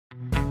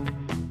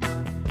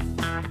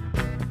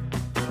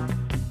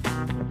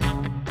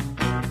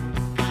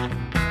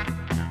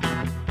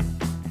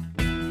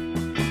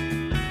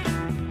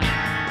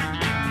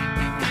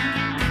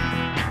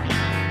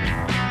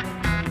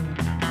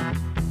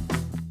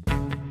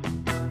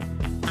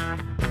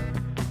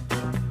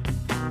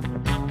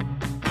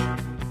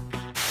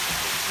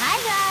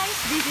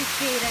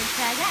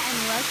kadeeeartiaga and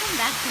welcome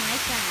back to my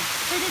channel.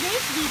 For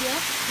today's video,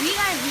 we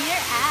are here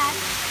at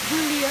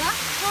Bolyok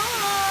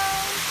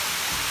Falls.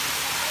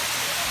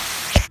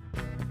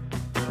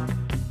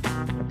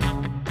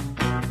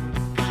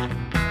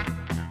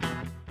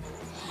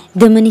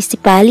 The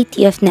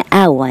Municipality of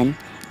Naawan,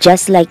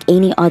 just like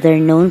any other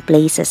known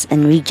places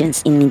and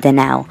regions in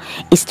Mindanao,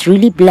 is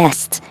truly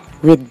blessed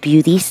with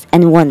beauties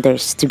and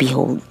wonders to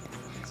behold.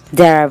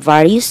 There are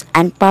various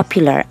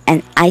unpopular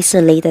and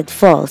isolated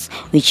falls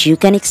which you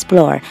can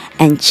explore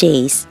and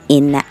chase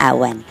in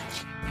Naawan.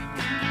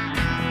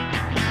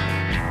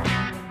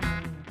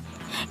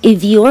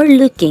 If you're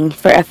looking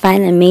for a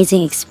fun,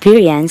 amazing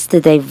experience to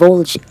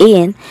divulge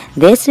in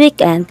this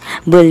weekend,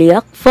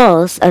 Bolyok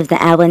Falls of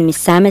NAAWAN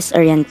Misamis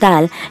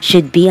Oriental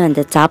should be on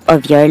the top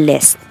of your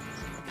list.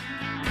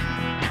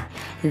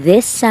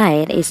 This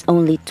site is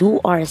only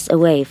 2 hours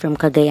away from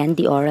Cagayan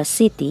de Oro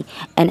City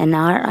and an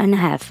hour and a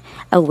half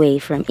away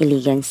from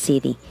Iligan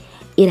City.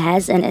 It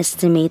has an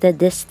estimated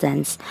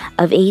distance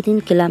of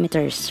 18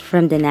 kilometers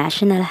from the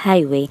National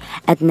Highway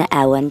at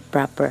Naawan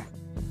proper.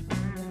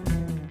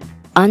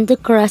 On the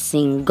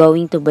crossing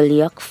going to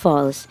Bolyok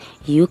Falls,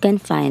 you can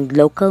find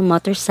local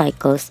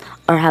motorcycles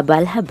or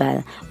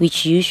habal-habal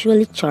which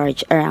usually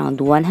charge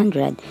around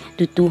 100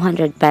 to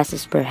 200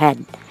 pesos per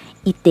head.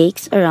 It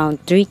takes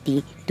around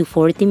 30 to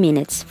 40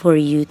 minutes for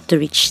you to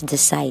reach the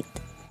site.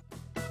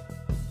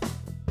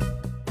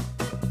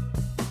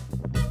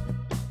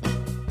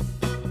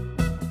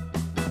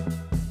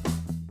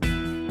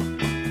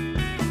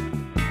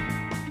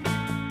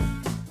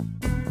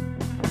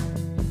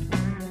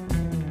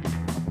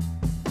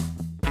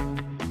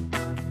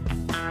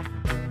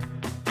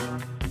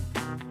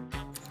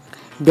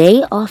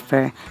 They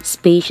offer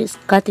spacious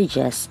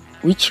cottages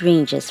which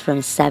ranges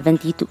from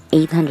 70 to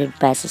 800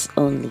 pesos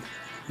only.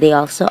 They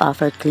also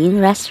offer clean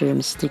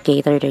restrooms to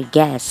cater their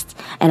guests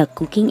and a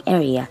cooking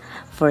area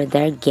for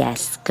their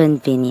guests'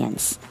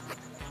 convenience.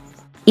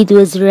 It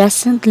was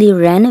recently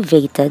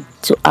renovated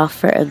to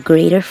offer a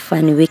greater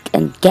fun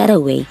weekend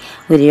getaway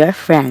with your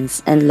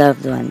friends and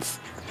loved ones.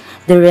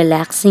 The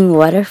relaxing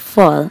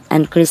waterfall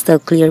and crystal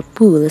clear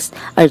pools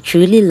are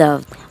truly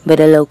loved by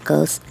the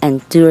locals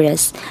and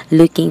tourists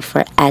looking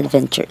for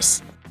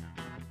adventures.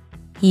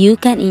 You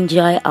can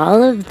enjoy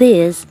all of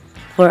this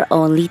for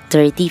only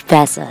 30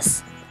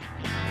 pesos.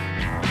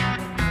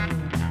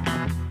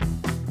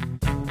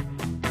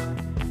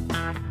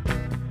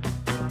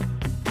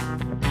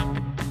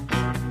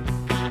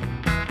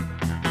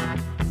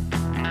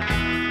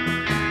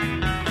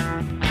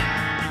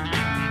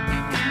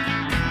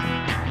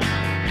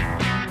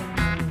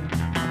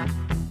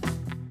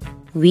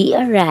 We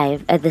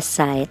arrived at the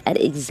site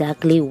at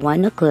exactly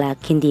 1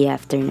 o'clock in the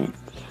afternoon.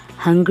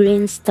 Hungry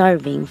and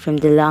starving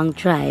from the long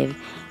drive,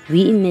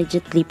 we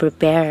immediately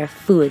prepare our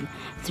food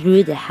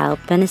through the help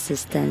and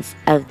assistance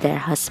of their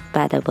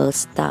hospitable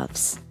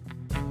staffs.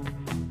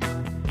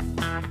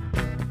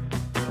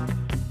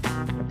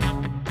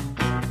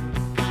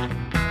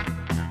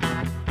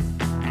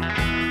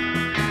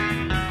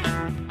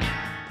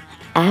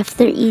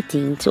 After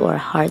eating to our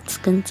heart's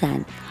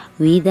content,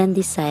 we then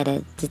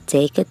decided to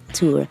take a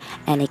tour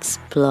and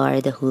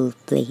explore the whole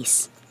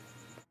place.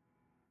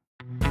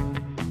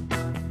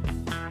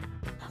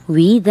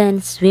 We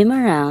then swim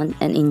around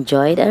and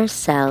enjoyed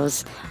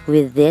ourselves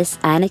with this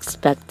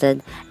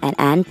unexpected and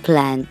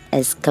unplanned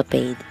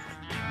escapade.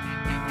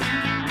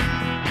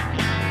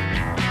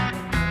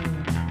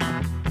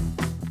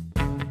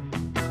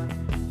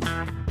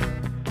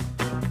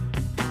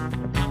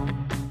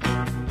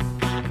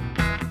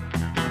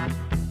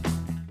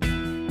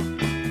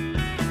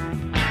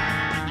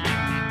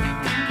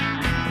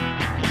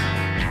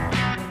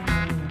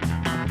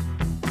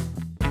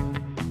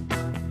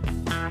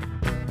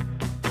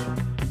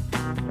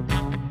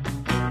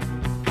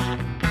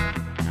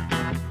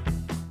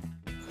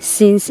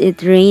 Since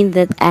it rained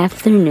that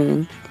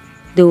afternoon,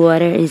 the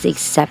water is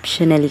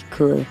exceptionally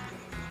cool,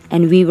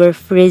 and we were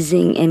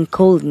freezing in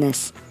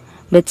coldness,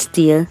 but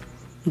still,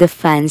 the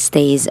fun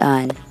stays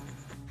on.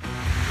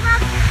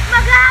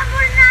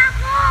 Mag-aabol na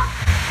ako!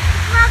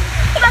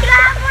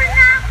 Mag-aabol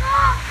na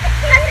ako!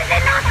 Kasi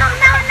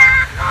tinutugnaw na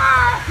ako!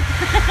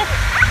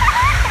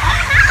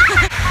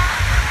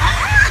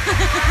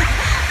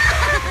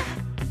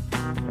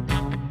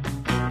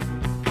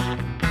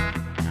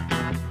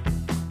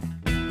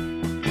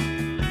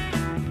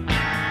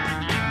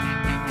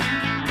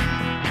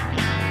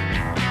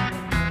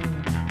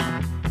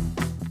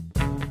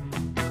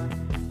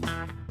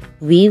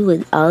 We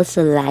would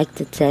also like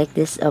to take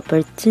this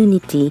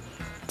opportunity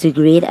to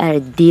greet our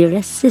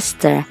dearest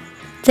sister,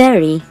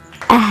 Terry,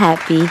 a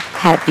happy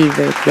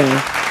birthday.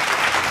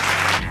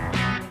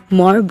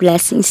 More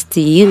blessings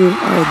to you,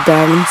 our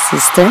darling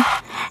sister,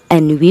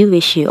 and we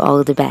wish you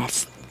all the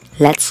best.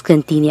 Let's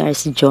continue our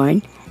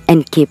sojourn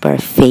and keep our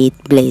faith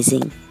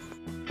blazing.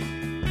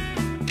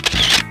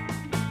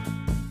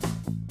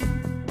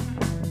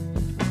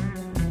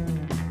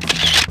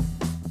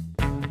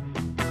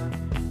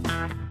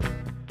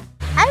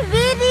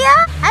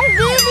 Ang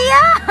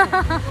video! And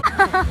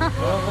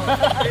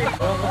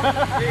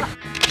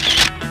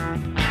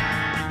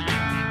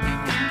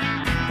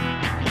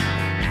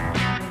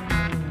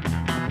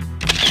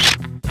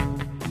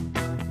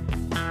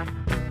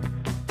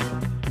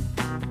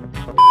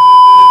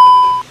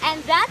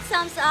that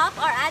sums up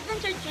our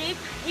adventure trip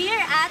here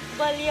at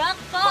Bolyok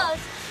Falls.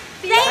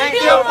 Thank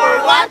you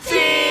for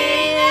watching!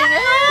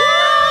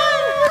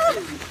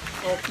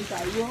 Okay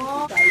tayo.